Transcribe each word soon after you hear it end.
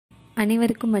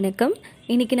அனைவருக்கும் வணக்கம்.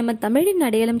 இன்னைக்கு நம்ம தமிழின்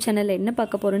அடையாளம் சேனல்ல என்ன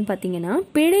பார்க்க போறோம்னு பார்த்தீங்கன்னா,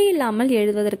 பிழை இல்லாமல்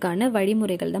எழுதுவதற்கான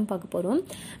வழிமுறைகள் தான் பார்க்க போறோம்.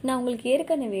 நான் உங்களுக்கு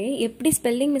ஏற்கனவே எப்படி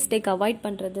ஸ்பெல்லிங் மிஸ்டேக் அவாய்ட்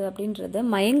பண்றது அப்படின்றத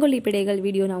மயங்கொலி பிழைகள்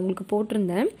வீடியோ நான் உங்களுக்கு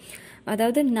போட்டிருந்தேன்.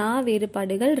 அதாவது நா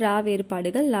வேறுபாடுகள், ரா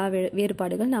வேறுபாடுகள், லா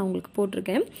வேறுபாடுகள் நான் உங்களுக்கு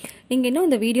போட்டிருக்கேன். நீங்கள் இன்னும்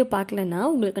இந்த வீடியோ பார்க்கலன்னா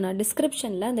உங்களுக்கு நான்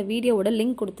டிஸ்கிரிப்ஷனில் அந்த வீடியோவோட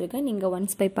லிங்க் கொடுத்துருக்கேன். நீங்கள்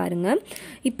ஒன்ஸ் போய் பாருங்கள்.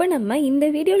 இப்போ நம்ம இந்த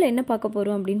வீடியோவில் என்ன பார்க்க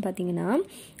போகிறோம் அப்படின்னு பார்த்தீங்கன்னா,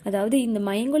 அதாவது இந்த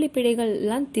மயங்கொலி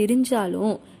பிழைகள்லாம்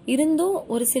தெரிஞ்சாலும் இருந்தும்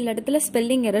ஒரு சில இடத்துல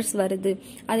ஸ்பெல்லிங் எரர்ஸ் வருது,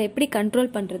 அதை எப்படி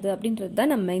கண்ட்ரோல் பண்ணுறது அப்படின்றது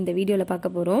தான் நம்ம இந்த வீடியோவில்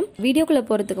பார்க்க போகிறோம். வீடியோக்குள்ளே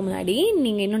போகிறதுக்கு முன்னாடி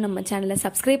நீங்கள் இன்னும் நம்ம சேனலை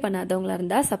சப்ஸ்கிரைப் பண்ணாதவங்களா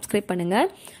இருந்தால் சப்ஸ்கிரைப்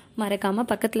பண்ணுங்கள். மறக்காம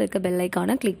பக்கத்தில் இருக்க பெல்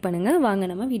ஐக்கானை கிளிக் பண்ணுங்க. வாங்க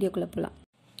நம்ம வீடியோக்குள்ள போலாம்.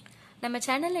 நம்ம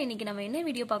சேனல்ல இன்னைக்கு நம்ம என்ன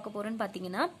வீடியோ பார்க்க போறோம்னு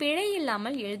பாத்தீங்கன்னா, பிழை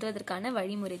இல்லாமல் எழுதுவதற்கான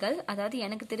வழிமுறைகள். அதாவது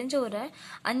எனக்கு தெரிஞ்ச ஒரு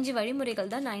 5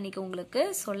 வழிமுறைகள் தான் நான் இன்னைக்கு உங்களுக்கு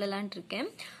சொல்லலான் இருக்கேன்.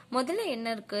 முதல்ல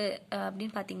என்ன இருக்கு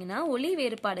அப்படின்னு பாத்தீங்கன்னா, ஒலி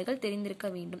வேறுபாடுகள் தெரிந்திருக்க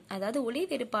வேண்டும். அதாவது ஒலி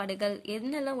வேறுபாடுகள்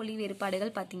என்னெல்லாம் ஒலி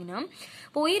வேறுபாடுகள் பாத்தீங்கன்னா,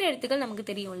 உயிர் எழுத்துக்கள் நமக்கு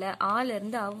தெரியும்ல, ஆல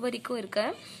இருந்து அவ் வரைக்கும் இருக்க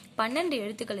 12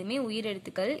 எழுத்துக்களுமே உயிர்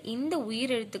எழுத்துக்கள். இந்த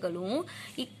உயிர் எழுத்துக்களும்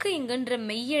இக்கு இங்குன்ற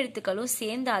மெய் எழுத்துக்களும்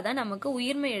சேர்ந்தாதான் நமக்கு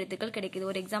உயிர்மெய் எழுத்துக்கள் கிடைக்குது.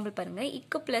 ஒரு எக்ஸாம்பிள் பாருங்க,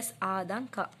 இக்கு பிளஸ் ஆ தான்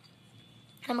கா,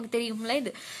 நமக்கு தெரியும்ல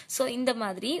இது. ஸோ இந்த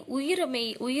மாதிரி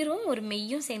உயிரும் ஒரு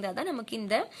மெய்யும் சேர்ந்தாதான் நமக்கு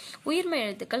இந்த உயிர்மெய்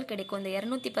எழுத்துக்கள் கிடைக்கும். இந்த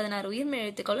 216 உயிர்மெய்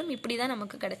எழுத்துக்களும் இப்படிதான்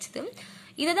நமக்கு கிடைச்சது.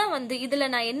 இதுதான் இதுல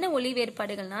நான் என்ன ஒலி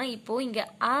வேறுபாடுகள்னா, இப்போ இங்க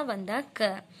ஆ வந்தா க,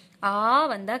 ஆ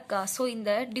வந்தா கா. ஸோ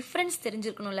இந்த டிஃபரன்ஸ்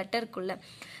தெரிஞ்சிருக்கணும் லெட்டருக்குள்ள.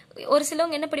 ஒரு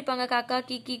சிலவங்க என்ன படிப்பாங்க, காக்கா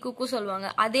கீ கீ குக்கு சொல்லுவாங்க,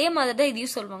 அதே மாதிரி தான்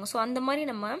இதையும் சொல்லுவாங்க. ஸோ அந்த மாதிரி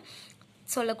நம்ம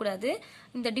சொல்லக்கூடாது.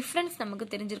 இந்த டிஃப்ரென்ஸ் நமக்கு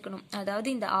தெரிஞ்சிருக்கணும். அதாவது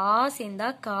இந்த ஆ சேர்ந்தா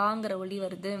காங்கிற ஒலி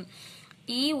வருது,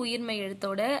 ஈ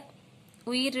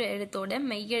உயிர் எழுத்தோட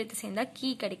மெய் எழுத்து சேர்ந்தா கீ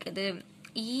கிடைக்குது,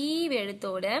 ஈ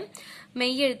எழுத்தோட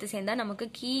மெய் எழுத்து சேர்ந்தா நமக்கு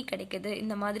கீ கிடைக்குது.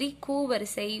 இந்த மாதிரி கூ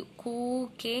வரிசை கூ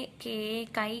கே கே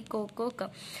கை கோ கோ க.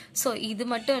 ஸோ இது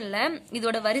மட்டும் இல்ல,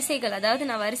 இதோட வரிசைகள், அதாவது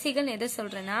நான் வரிசைகள் எதை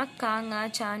சொல்றேன்னா, காங்கா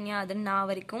சான்யா அது நான்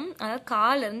வரைக்கும், அதாவது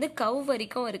கால இருந்து கவ்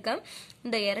வரைக்கும் இருக்க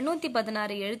இந்த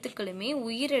 216 எழுத்துக்களுமே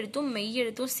உயிர் எழுத்தும் மெய்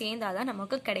எழுத்தும் சேர்ந்தாதான்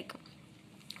நமக்கு கிடைக்கும்.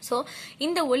 ஸோ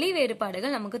இந்த ஒலி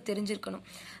வேறுபாடுகள் நமக்கு தெரிஞ்சிருக்கணும்.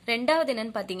 ரெண்டாவது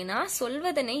என்னன்னு பாத்தீங்கன்னா,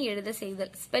 சொல்வதனை எழுத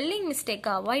செய்தல். ஸ்பெல்லிங்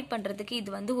மிஸ்டேக்கை அவாய்ட் பண்றதுக்கு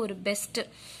இது ஒரு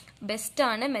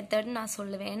பெஸ்டான மெத்தட்னு நான்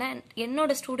சொல்லுவேன். ஏன்னா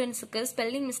என்னோட ஸ்டூடெண்ட்ஸுக்கு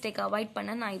ஸ்பெல்லிங் மிஸ்டேக் அவாய்ட்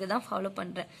பண்ண நான் இதை தான் ஃபாலோ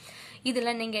பண்றேன். இதுல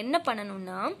நீங்க என்ன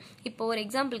பண்ணணும்னா, இப்போ ஒரு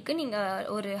எக்ஸாம்பிளுக்கு நீங்க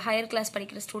ஒரு ஹையர் கிளாஸ்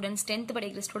படிக்கிற ஸ்டூடெண்ட்ஸ், 10th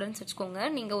படிக்கிற ஸ்டூடெண்ட்ஸ் வச்சுக்கோங்க.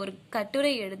 நீங்க ஒரு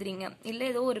கட்டுரை எழுதுறீங்க, இல்ல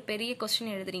ஏதோ ஒரு பெரிய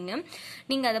கொஸ்டின் எழுதுறீங்க.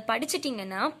 நீங்க அதை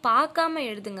படிச்சிட்டீங்கன்னா பார்க்காம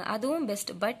எழுதுங்க, அதுவும்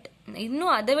பெஸ்ட். பட்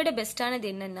இன்னும் அதை விட பெஸ்டானது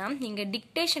என்னன்னா, நீங்க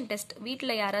டிக்டேஷன் டெஸ்ட்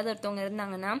வீட்டுல யாராவது ஒருத்தவங்க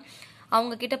இருந்தாங்கன்னா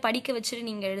அவங்க கிட்ட படிக்க வச்சுட்டு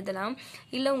நீங்க எழுதலாம்,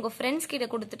 இல்ல உங்க ஃப்ரெண்ட்ஸ் கிட்ட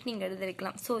கொடுத்துட்டு நீங்க எழுத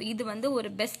வைக்கலாம். ஸோ இது ஒரு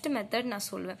பெஸ்ட் மெத்தட் நான்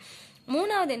சொல்லுவேன்.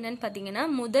 மூணாவது என்னன்னு பாத்தீங்கன்னா,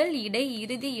 முதல் இடை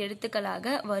இறுதி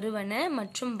எழுத்துக்களாக வருவன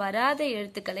மற்றும் வராத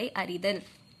எழுத்துக்களை அறிதல்.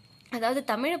 அதாவது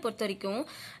தமிழை பொறுத்த வரைக்கும்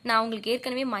நான் உங்களுக்கு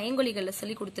ஏற்கனவே மயங்கொலிகள்ல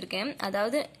சொல்லி கொடுத்துருக்கேன்.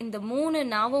 அதாவது இந்த 3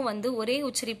 நாவும் ஒரே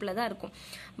உச்சரிப்புல தான் இருக்கும்.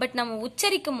 பட் நம்ம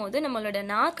உச்சரிக்கும் போது நம்மளோட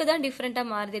நாக்கு தான் டிஃப்ரெண்டா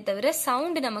மாறுதே தவிர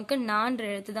சவுண்ட் நமக்கு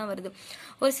 4 எழுத்து தான் வருது.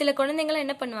 ஒரு சில குழந்தைங்களாம்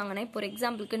என்ன பண்ணுவாங்கன்னா, இப்போ ஒரு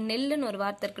எக்ஸாம்பிளுக்கு நெல்லுன்னு ஒரு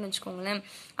வார்த்தை இருக்குன்னு வச்சுக்கோங்களேன்,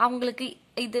 அவங்களுக்கு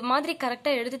இது மாதிரி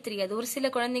கரெக்டா எழுத தெரியாது. ஒரு சில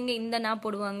குழந்தைங்க இந்த நா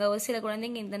போடுவாங்க, ஒரு சில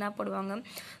குழந்தைங்க இந்த நா போடுவாங்க.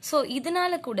 ஸோ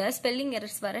இதனால கூட ஸ்பெல்லிங்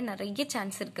எரர்ஸ் வர நிறைய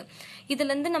சான்ஸ் இருக்கு. இதுல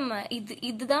இருந்து நம்ம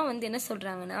இதுதான் என்ன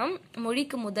சொல்றாங்கன்னா,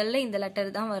 மொழிக்கு முதல்ல இந்த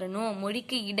லெட்டர் தான் வரணும்,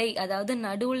 மொழிக்கு இடை அதாவது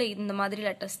நடுவுல இந்த மாதிரி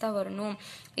லெட்டர்ஸ் தான் வரணும்,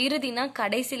 இறுதினா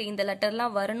கடைசியில இந்த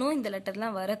லெட்டர்லாம் வரணும், இந்த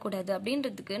லெட்டர்லாம் வரக்கூடாது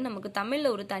அப்படின்றதுக்கு நமக்கு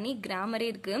தமிழ்ல ஒரு தனி கிராமரே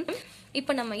இருக்கு.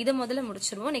 இப்ப நம்ம இதை முதல்ல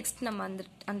முடிச்சிருவோம். நெக்ஸ்ட் நம்ம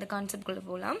அந்த கான்செப்ட் குள்ள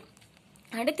போகலாம்.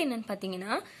 அடுத்து என்னன்னு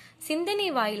பாத்தீங்கன்னா, சிந்தனை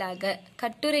வாயிலாக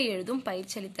கட்டுரை எழுதும்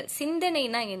பயிற்சி அளித்தல்.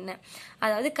 சிந்தனைனா என்ன?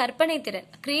 அதாவது கற்பனை திறன்,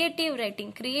 creative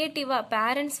writing. கிரியேட்டிவா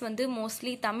parents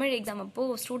mostly Tamil exam அப்போ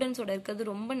ஸ்டூடெண்ட்ஸோட இருக்கிறது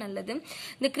ரொம்ப நல்லது.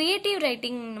 இந்த கிரியேட்டிவ்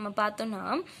ரைட்டிங் நம்ம பார்த்தோம்னா,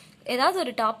 ஏதாவது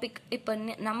ஒரு டாபிக், இப்போ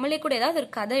நம்மளே கூட ஏதாவது ஒரு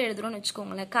கதை எழுதுறோம்னு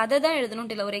வச்சுக்கோங்களேன், கதை தான்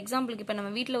எழுதணும்ட்டு இல்லை. ஒரு எக்ஸாம்பிளுக்கு இப்போ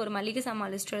நம்ம வீட்டில் ஒரு மளிகை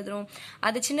சாமான் லிஸ்ட் எழுதுறோம்,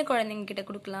 அது சின்ன குழந்தைங்க கிட்ட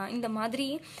கொடுக்கலாம்.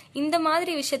 இந்த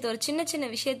மாதிரி விஷயத்த, ஒரு சின்ன சின்ன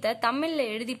விஷயத்த தமிழ்ல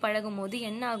எழுதி பழகும் போது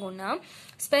என்ன ஆகும்னா,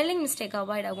 ஸ்பெல்லிங் மிஸ்டேக்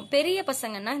அவாய்ட் ஆகும். பெரிய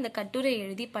பசங்கன்னா இந்த கட்டுரை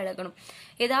எழுதி பழகணும்.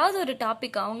 ஏதாவது ஒரு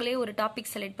டாபிக், அவங்களே ஒரு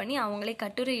டாபிக் செலக்ட் பண்ணி அவங்களே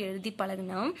கட்டுரை எழுதி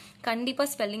பழகினா கண்டிப்பா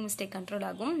ஸ்பெல்லிங் மிஸ்டேக் கண்ட்ரோல்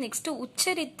ஆகும். நெக்ஸ்ட்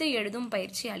உச்சரித்து எழுதும்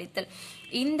பயிற்சி அளித்தல்.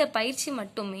 இந்த பயிற்சி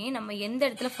மட்டுமே நம்ம எந்த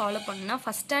இடத்துல ஃபாலோ பண்ணணும்னா,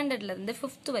 ஃபர்ஸ்ட் ஸ்டாண்டர்ட்ல இருந்து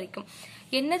 5th வரைக்கும்.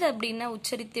 என்னது அப்படின்னா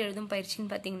உச்சரித்து எழுதும்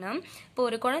பயிற்சின்னு பாத்தீங்கன்னா, இப்போ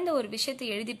ஒரு குழந்தை ஒரு விஷயத்தை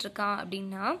எழுதிட்டு இருக்கான்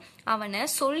அப்படின்னா அவனை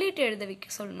சொல்லிட்டு எழுத வைக்க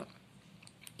சொல்லணும்.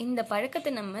 இந்த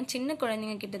பழக்கத்தை நம்ம சின்ன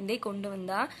குழந்தைங்க கிட்ட இருந்தே கொண்டு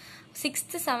வந்தா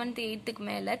 6th 7th 8th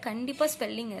மேல கண்டிப்பா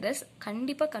ஸ்பெல்லிங் எரர்ஸ்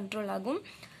கண்டிப்பா கண்ட்ரோல் ஆகும்.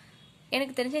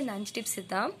 எனக்கு தெரிஞ்ச இந்த 5 டிப்ஸ்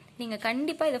தான். நீங்கள்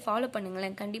கண்டிப்பாக இதை ஃபாலோ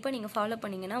பண்ணுங்களேன். கண்டிப்பாக நீங்கள் ஃபாலோ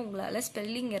பண்ணிங்கன்னா உங்களால்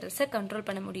ஸ்பெல்லிங் எரர்ஸை கண்ட்ரோல்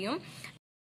பண்ண முடியும்.